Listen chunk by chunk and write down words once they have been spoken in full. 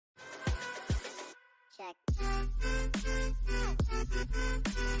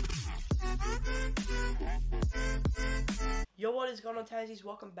what is going on, Tazzies?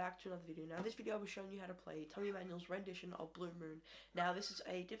 Welcome back to another video. Now, this video I was showing you how to play Tommy Emmanuel's rendition of Blue Moon. Now, this is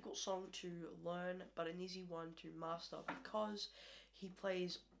a difficult song to learn, but an easy one to master because he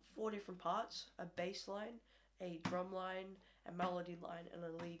plays 4 different parts: a bass line, a drum line, a melody line, and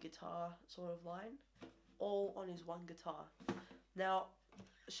a lead guitar sort of line, all on his one guitar. Now,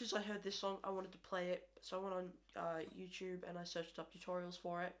 as soon as I heard this song, I wanted to play it, so I went on YouTube and I searched up tutorials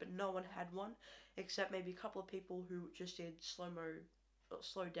for it, but no one had one, except maybe a couple of people who just did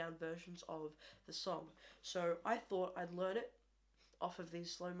slowed down versions of the song. So I thought I'd learn it off of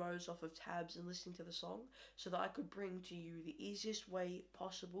these slow-mos, off of tabs, and listening to the song, so that I could bring to you the easiest way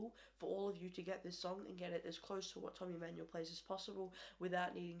possible for all of you to get this song and get it as close to what Tommy Emmanuel plays as possible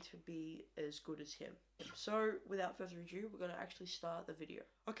without needing to be as good as him. So without further ado, we're going to actually start the video.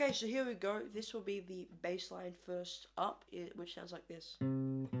 Okay, so here we go. This will be the bass line first up, which sounds like this.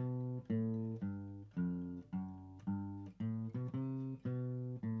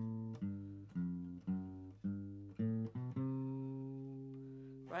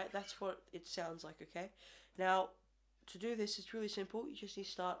 Right, that's what it sounds like, okay? Now, to do this, it's really simple. You just need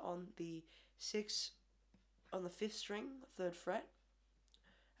to start on the 5th string, 3rd fret,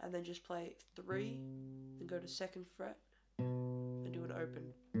 and then just play 3, then go to 2nd fret, and do an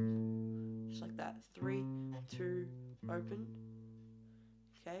open. Just like that. 3, 2, open.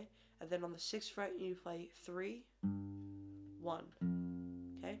 Okay? And then on the 6th fret, you play 3, 1.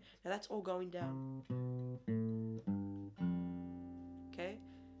 Okay? Now that's all going down. Okay?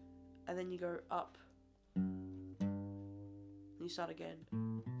 And then you go up, and you start again.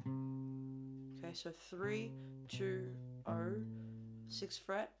 Okay, so 3, 2, 0, 6th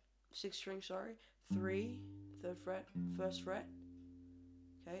fret, 6th string, sorry, 3, 3rd fret, 1st fret.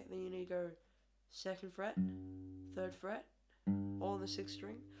 Okay, then you need to go 2nd fret, 3rd fret, all on the 6th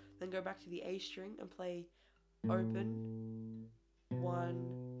string. Then go back to the A string and play open, 1,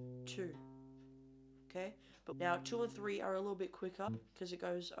 2. Okay, but now 2 and 3 are a little bit quicker because it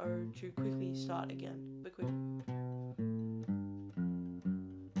goes to quickly start again. But quick.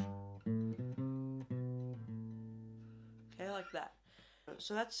 Okay, like that.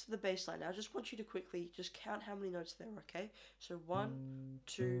 So that's the bass line. Now I just want you to quickly just count how many notes there are, okay? So 1,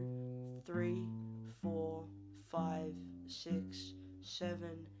 2, 3, 4, 5, 6,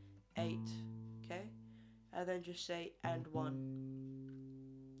 7, 8, okay? And then just say, and 1,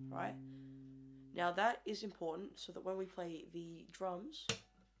 right? Now that is important so that when we play the drums,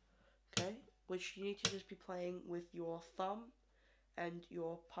 okay, which you need to just be playing with your thumb and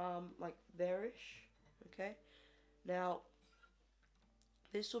your palm like there-ish, okay? Now,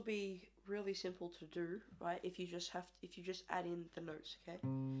 this will be really simple to do, right, if you just add in the notes, okay,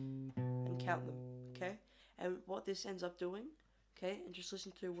 and count them, okay? And what this ends up doing, okay, and just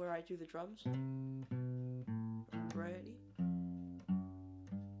listen to where I do the drums. Ready?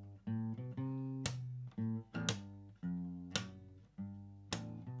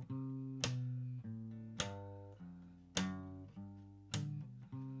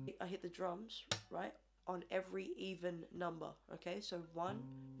 I hit the drums, right, on every even number, okay? So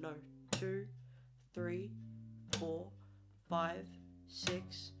 2, 3, 4, 5,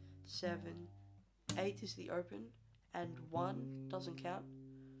 6, 7, 8 is the open, and 1 doesn't count.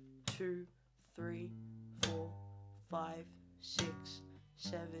 2, 3, 4, 5, 6,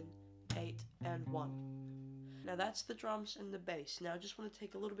 7, 8, and 1. Now that's the drums and the bass. Now I just want to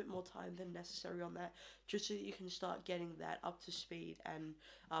take a little bit more time than necessary on that, just so that you can start getting that up to speed and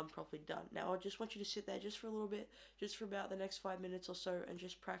properly done. Now I just want you to sit there just for a little bit, just for about the next 5 minutes or so, and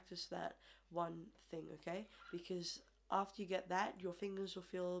just practice that one thing, okay? Because after you get that, your fingers will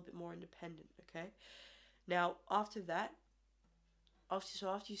feel a little bit more independent, okay? Now after that, after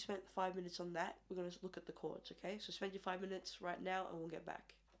you spent 5 minutes on that, we're going to look at the chords, okay? So spend your 5 minutes right now and we'll get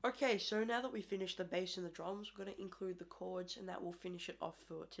back. Okay, so now that we finished the bass and the drums, we're going to include the chords, and that will finish it off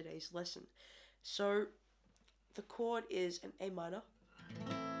for today's lesson. So the chord is an A minor,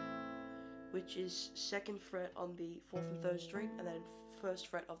 which is 2nd fret on the 4th and 3rd string, and then 1st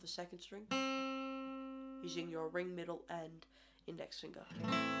fret of the 2nd string, using your ring, middle, and index finger.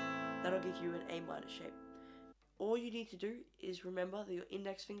 That'll give you an A minor shape. All you need to do is remember that your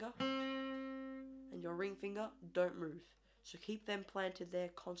index finger and your ring finger don't move. So keep them planted there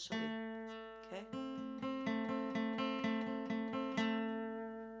constantly, okay?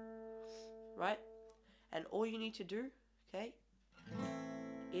 Right? And all you need to do, okay,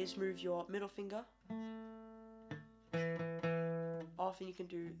 is move your middle finger off, and you can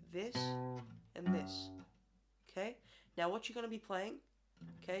do this and this, okay? Now what you're going to be playing,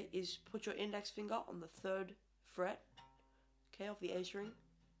 okay, is put your index finger on the 3rd fret, okay, of the A string,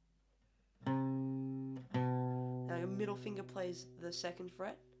 Now your middle finger plays the 2nd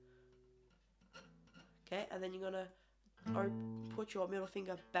fret. Okay, and then you're gonna put your middle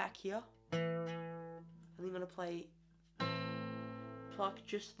finger back here, and then you're gonna pluck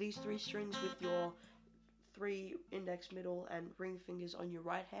just these 3 strings with your 3 index, middle, and ring fingers on your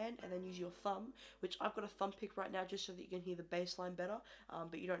right hand, and then use your thumb, which I've got a thumb pick right now just so that you can hear the bass line better,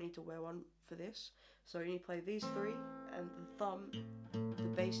 but you don't need to wear one for this. So you need to play these 3 and the thumb, the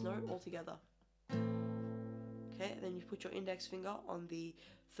bass note all together. Okay, and then you put your index finger on the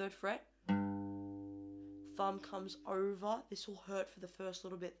 3rd fret. Thumb comes over. This will hurt for the first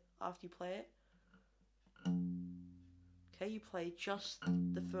little bit after you play it. Okay, you play just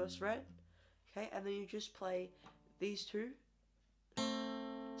the 1st fret. Okay, and then you just play these 2,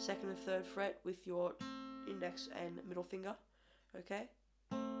 2nd and 3rd fret with your index and middle finger. Okay,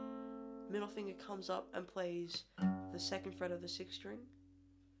 middle finger comes up and plays the 2nd fret of the 6th string.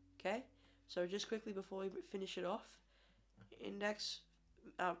 Okay, so just quickly before we finish it off, index,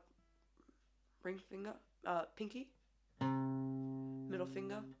 ring finger, pinky, middle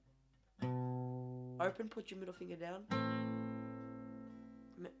finger, open, put your middle finger down,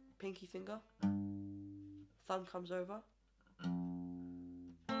 pinky finger, thumb comes over.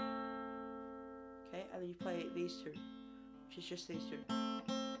 Okay, and then you play these 2, which is just these 2.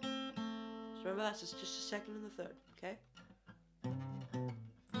 So remember, that's just the 2nd and the 3rd, okay?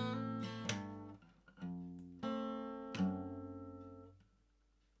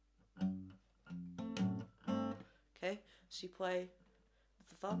 Okay, so you play with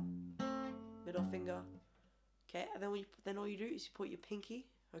the thumb, middle finger, okay, and then all you do is you put your pinky,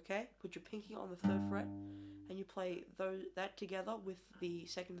 okay, put your pinky on the 3rd fret, and you play that together with the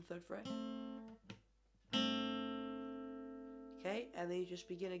 2nd and 3rd fret. Okay, and then you just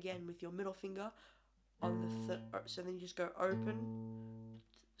begin again with your middle finger on the so then you just go open,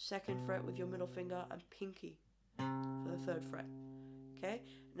 2nd fret with your middle finger, and pinky for the 3rd fret. Okay,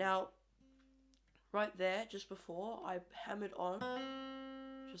 now right there, just before, I hammered on,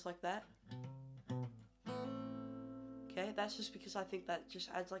 just like that. Okay, that's just because I think that just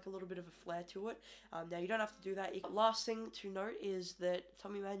adds like a little bit of a flair to it. Now you don't have to do that. Last thing to note is that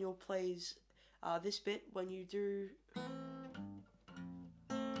Tommy Emmanuel plays this bit when you do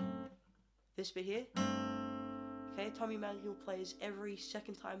this bit here. Okay, Tommy Emmanuel plays every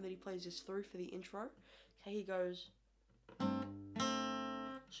 2nd time that he plays this through for the intro. Okay, he goes, so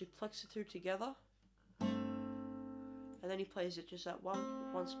he plucks the 2 together, and then he plays it just that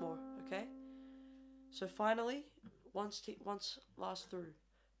once more. Okay, so finally, once last through,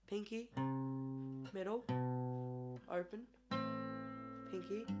 pinky, middle, open,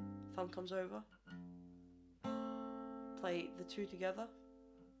 pinky, thumb comes over, play the 2 together,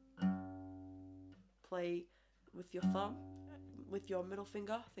 play with your thumb, with your middle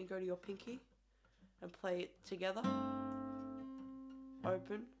finger, then go to your pinky, and play it together,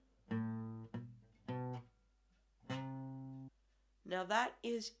 open. Now that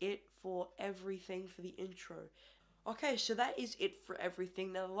is it for everything for the intro. Okay, so that is it for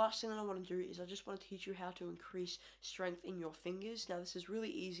everything. Now the last thing that I want to do is I just want to teach you how to increase strength in your fingers. Now this is really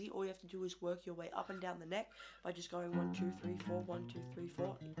easy. All you have to do is work your way up and down the neck by just going 1, 2, 3, 4, 1, 2, 3,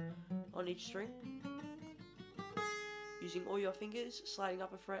 4 on each string. Using all your fingers, sliding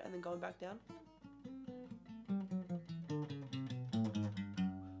up a fret and then going back down.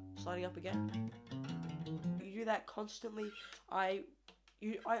 Sliding up again. You do that constantly. I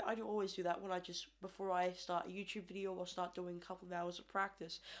do always do that when before I start a YouTube video or start doing a couple of hours of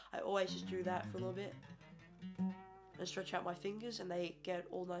practice. I always just do that for a little bit and stretch out my fingers, and they get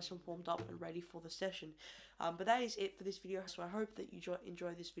all nice and warmed up and ready for the session. But that is it for this video, so I hope that you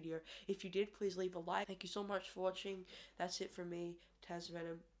enjoy this video. If you did, please leave a like. Thank you so much for watching. That's it from me, Taz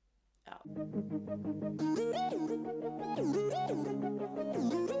Venom, out.